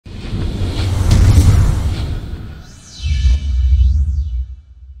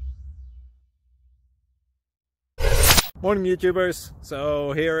Morning YouTubers.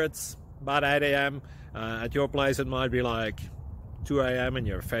 So here it's about 8 a.m. At your place it might be like 2 a.m. and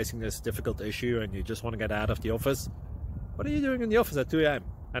you're facing this difficult issue and you just want to get out of the office. What are you doing in the office at 2 a.m.?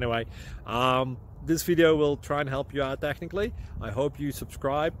 Anyway, this video will try and help you out technically. I hope you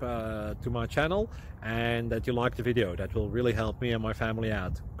subscribe to my channel and that you like the video. That will really help me and my family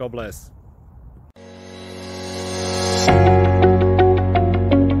out. God bless.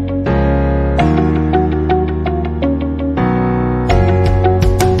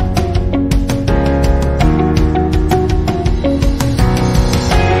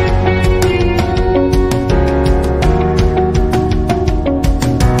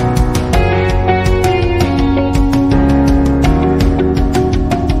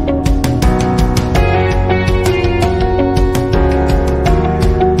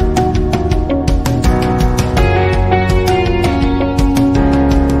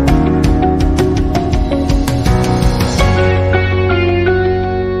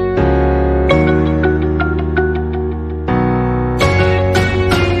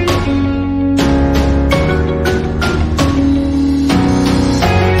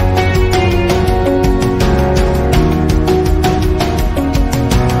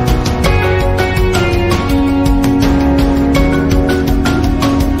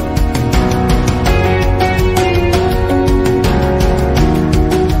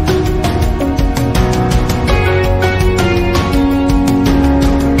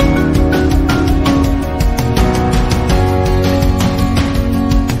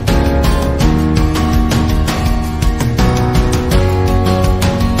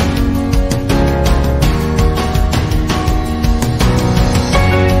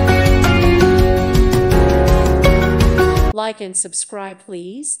 Like and subscribe,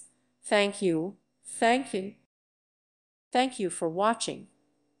 please. Thank you. Thank you. Thank you for watching.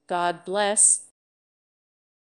 God bless.